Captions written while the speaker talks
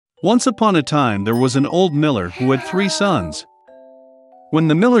Once upon a time there was an old miller who had 3 sons. When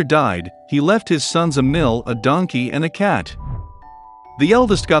the miller died, he left his sons a mill, a donkey, and a cat. The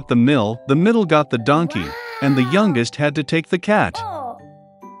eldest got the mill, the middle got the donkey, and the youngest had to take the cat.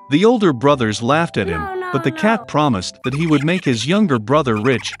 The older brothers laughed at him, but the cat promised that he would make his younger brother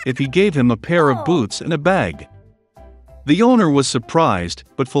rich if he gave him a pair of boots and a bag. The owner was surprised,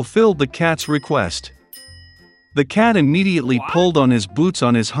 but fulfilled the cat's request. The cat immediately pulled on his boots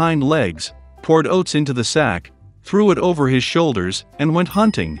on his hind legs, poured oats into the sack, threw it over his shoulders, and went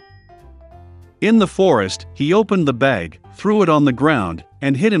hunting. In the forest, he opened the bag, threw it on the ground,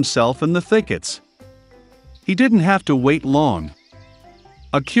 and hid himself in the thickets. He didn't have to wait long.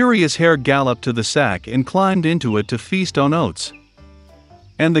 A curious hare galloped to the sack and climbed into it to feast on oats.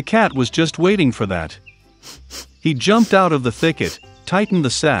 And the cat was just waiting for that. He jumped out of the thicket, tightened the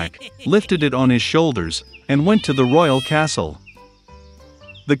sack, lifted it on his shoulders, and went to the royal castle.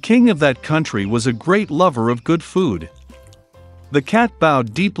 The king of that country was a great lover of good food. The cat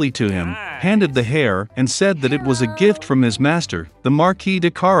bowed deeply to him, handed the hare, and said that it was a gift from his master, the Marquis de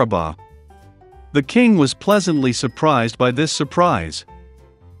Carabas. The king was pleasantly surprised by this surprise.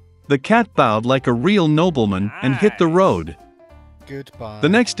 The cat bowed like a real nobleman and hit the road. Goodbye. The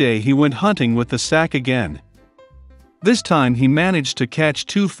next day he went hunting with the sack again. This time he managed to catch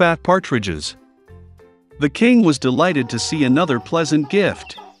 2 fat partridges. The king was delighted to see another pleasant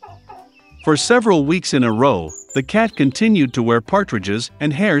gift. For several weeks in a row, the cat continued to wear partridges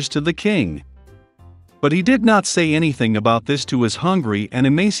and hares to the king. But he did not say anything about this to his hungry and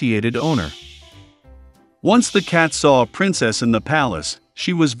emaciated owner. Once the cat saw a princess in the palace.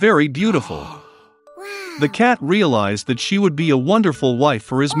 She was very beautiful. The cat realized that she would be a wonderful wife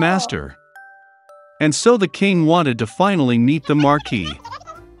for his master. And so the king wanted to finally meet the Marquis.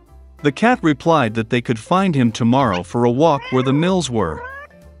 The cat replied that they could find him tomorrow for a walk where the mills were.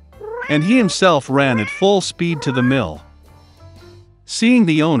 And he himself ran at full speed to the mill. Seeing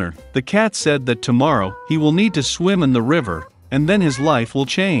the owner, the cat said that tomorrow he will need to swim in the river, and then his life will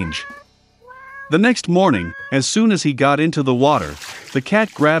change. The next morning, as soon as he got into the water, the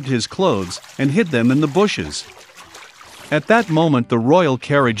cat grabbed his clothes and hid them in the bushes. At that moment the royal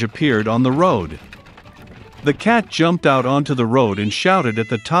carriage appeared on the road. The cat jumped out onto the road and shouted at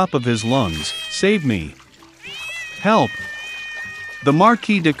the top of his lungs, "Save me! Help! The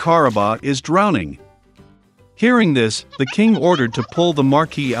Marquis de Carabas is drowning!" Hearing this, the king ordered to pull the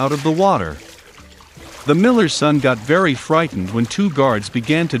Marquis out of the water. The miller's son got very frightened when 2 guards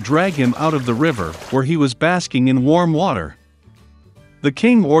began to drag him out of the river, where he was basking in warm water. The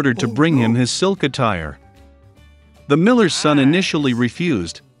king ordered to bring him his silk attire. The miller's son initially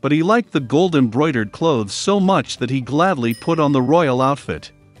refused, but he liked the gold-embroidered clothes so much that he gladly put on the royal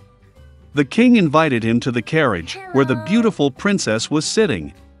outfit. The king invited him to the carriage, where the beautiful princess was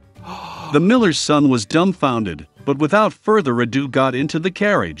sitting. The miller's son was dumbfounded, but without further ado got into the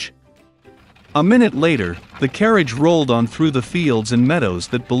carriage. A minute later, the carriage rolled on through the fields and meadows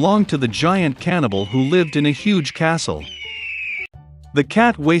that belonged to the giant cannibal who lived in a huge castle. The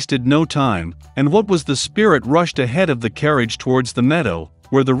cat wasted no time, and what was the spirit rushed ahead of the carriage towards the meadow,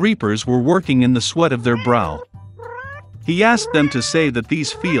 where the reapers were working in the sweat of their brow. He asked them to say that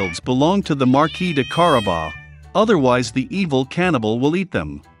these fields belonged to the Marquis de Carabas, otherwise the evil cannibal will eat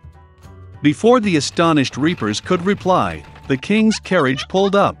them. Before the astonished reapers could reply, the king's carriage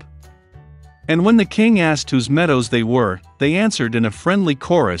pulled up. And when the king asked whose meadows they were, they answered in a friendly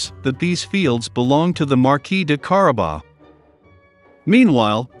chorus that these fields belonged to the Marquis de Carabas.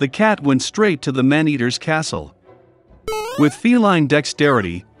 Meanwhile, the cat went straight to the man-eater's castle. With feline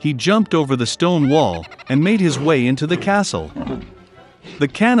dexterity, he jumped over the stone wall and made his way into the castle. The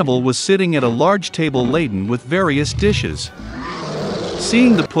cannibal was sitting at a large table laden with various dishes.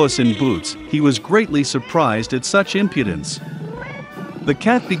 Seeing the Puss in Boots, he was greatly surprised at such impudence. The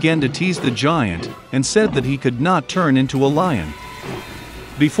cat began to tease the giant and said that he could not turn into a lion.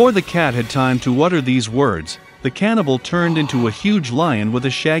 Before the cat had time to utter these words, the cannibal turned into a huge lion with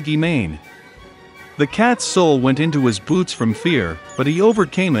a shaggy mane. The cat's soul went into his boots from fear, but he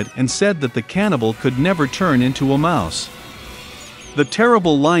overcame it and said that the cannibal could never turn into a mouse. The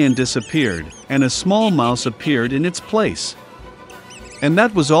terrible lion disappeared, and a small mouse appeared in its place. And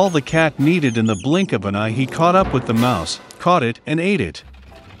that was all the cat needed. In the blink of an eye he caught up with the mouse, caught it, and ate it.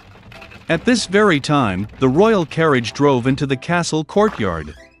 At this very time, the royal carriage drove into the castle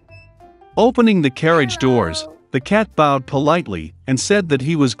courtyard. Opening the carriage doors, the cat bowed politely and said that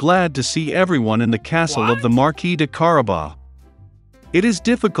he was glad to see everyone in the castle of the Marquis de Carabas. It is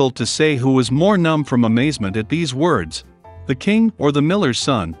difficult to say who was more numb from amazement at these words, the king or the miller's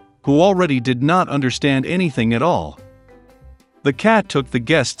son, who already did not understand anything at all. The cat took the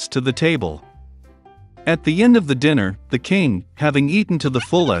guests to the table. At the end of the dinner, the king, having eaten to the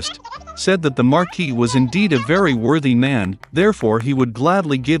fullest, said that the marquis was indeed a very worthy man, therefore he would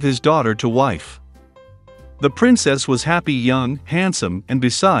gladly give his daughter to wife. The princess was happy, young, handsome, and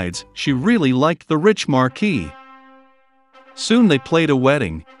besides, she really liked the rich marquis. Soon they played a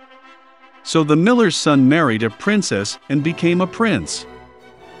wedding. So the miller's son married a princess and became a prince.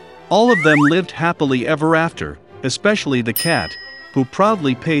 All of them lived happily ever after, especially the cat, who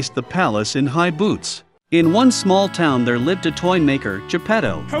proudly paced the palace in high boots. In one small town there lived a toy maker,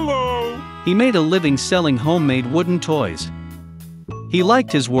 Geppetto. Hello! He made a living selling homemade wooden toys. He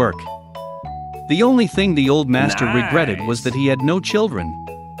liked his work. The only thing the old master regretted was that he had no children.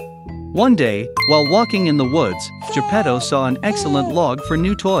 One day, while walking in the woods, Geppetto saw an excellent log for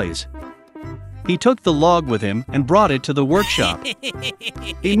new toys. He took the log with him and brought it to the workshop.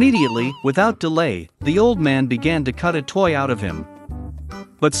 Immediately, without delay, the old man began to cut a toy out of him.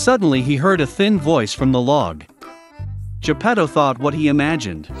 But suddenly he heard a thin voice from the log. Geppetto thought what he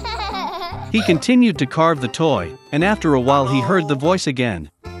imagined. He continued to carve the toy, and after a while he heard the voice again.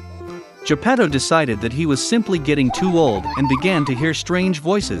 Geppetto decided that he was simply getting too old and began to hear strange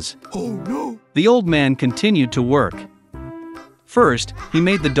voices. Oh no! The old man continued to work. First, he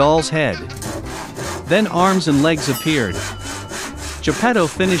made the doll's head. Then arms and legs appeared. Geppetto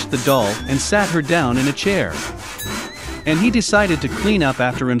finished the doll and sat her down in a chair. And he decided to clean up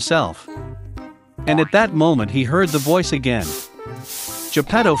after himself. And at that moment he heard the voice again.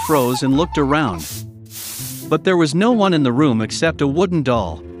 Geppetto froze and looked around. But there was no one in the room except a wooden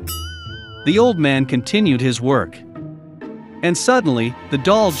doll. The old man continued his work. And suddenly, the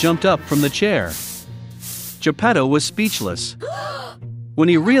doll jumped up from the chair. Geppetto was speechless. When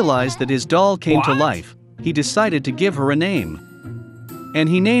he realized that his doll came to life, he decided to give her a name. And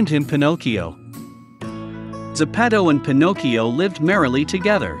he named him Pinocchio. Geppetto and Pinocchio lived merrily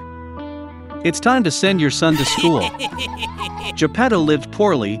together. It's time to send your son to school. Geppetto lived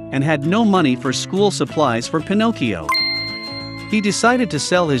poorly and had no money for school supplies for Pinocchio. He decided to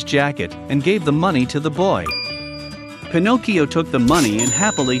sell his jacket and gave the money to the boy. Pinocchio took the money and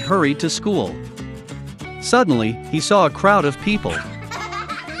happily hurried to school. Suddenly, he saw a crowd of people.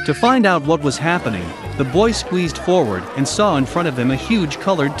 To find out what was happening, the boy squeezed forward and saw in front of him a huge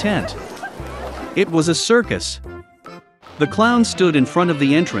colored tent. It was a circus. The clown stood in front of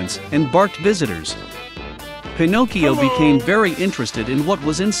the entrance and barked visitors. Pinocchio became very interested in what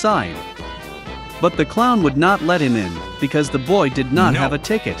was inside. But the clown would not let him in, because the boy did not have a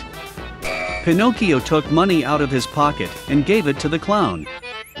ticket. Pinocchio took money out of his pocket and gave it to the clown.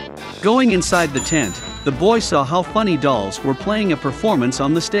 Going inside the tent, the boy saw how funny dolls were playing a performance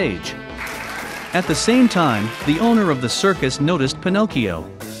on the stage. At the same time, the owner of the circus noticed Pinocchio.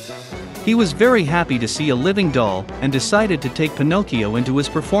 He was very happy to see a living doll and decided to take Pinocchio into his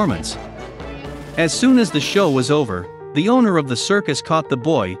performance. As soon as the show was over, the owner of the circus caught the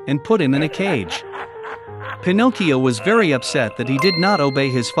boy and put him in a cage. Pinocchio was very upset that he did not obey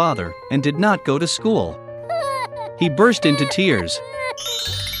his father and did not go to school. He burst into tears.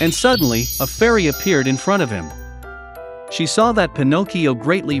 And suddenly, a fairy appeared in front of him. She saw that Pinocchio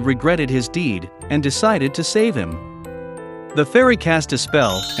greatly regretted his deed and decided to save him. The fairy cast a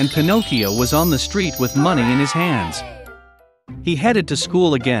spell, and Pinocchio was on the street with money in his hands. He headed to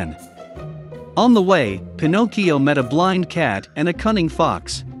school again. On the way, Pinocchio met a blind cat and a cunning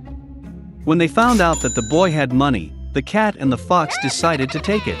fox. When they found out that the boy had money, the cat and the fox decided to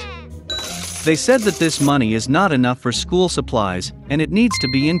take it. They said that this money is not enough for school supplies and it needs to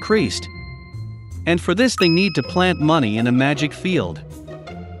be increased. And for this they need to plant money in a magic field.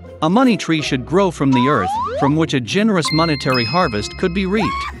 A money tree should grow from the earth, from which a generous monetary harvest could be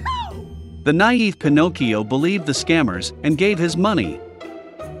reaped. The naive Pinocchio believed the scammers and gave his money.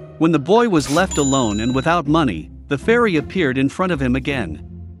 When the boy was left alone and without money, the fairy appeared in front of him again.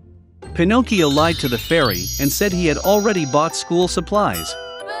 Pinocchio lied to the fairy and said he had already bought school supplies.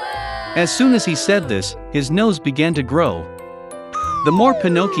 As soon as he said this, his nose began to grow. The more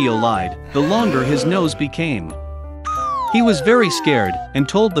Pinocchio lied, the longer his nose became. He was very scared and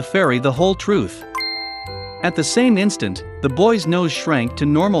told the fairy the whole truth. At the same instant, the boy's nose shrank to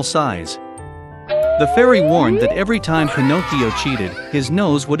normal size. The fairy warned that every time Pinocchio cheated, his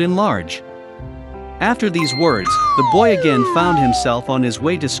nose would enlarge. After these words, the boy again found himself on his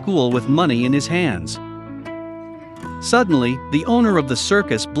way to school with money in his hands. Suddenly, the owner of the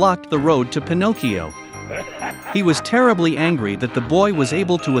circus blocked the road to Pinocchio. He was terribly angry that the boy was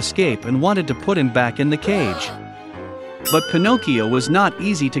able to escape and wanted to put him back in the cage. But Pinocchio was not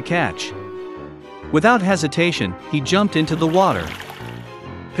easy to catch. Without hesitation, he jumped into the water.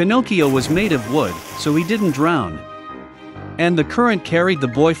 Pinocchio was made of wood, so he didn't drown. and the current carried the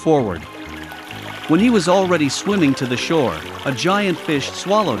boy forward. When he was already swimming to the shore, a giant fish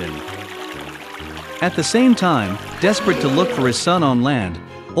swallowed him. At the same time, desperate to look for his son on land,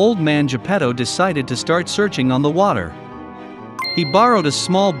 Old Man Geppetto decided to start searching on the water. He borrowed a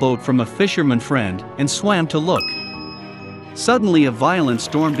small boat from a fisherman friend and swam to look. Suddenly a violent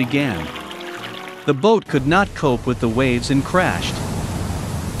storm began. The boat could not cope with the waves and crashed.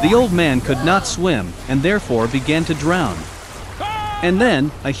 The old man could not swim and therefore began to drown. And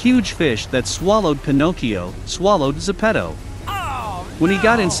then, a huge fish that swallowed Pinocchio swallowed Geppetto. When he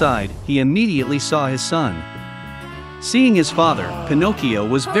got inside, he immediately saw his son. Seeing his father, Pinocchio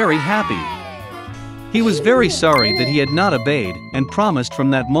was very happy. He was very sorry that he had not obeyed and promised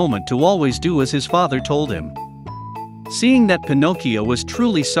from that moment to always do as his father told him. Seeing that Pinocchio was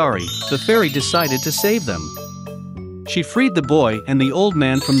truly sorry, the fairy decided to save them. She freed the boy and the old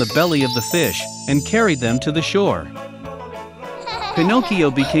man from the belly of the fish and carried them to the shore. Pinocchio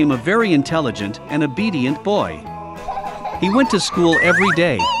became a very intelligent and obedient boy. He went to school every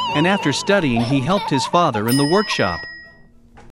day, and after studying he helped his father in the workshop.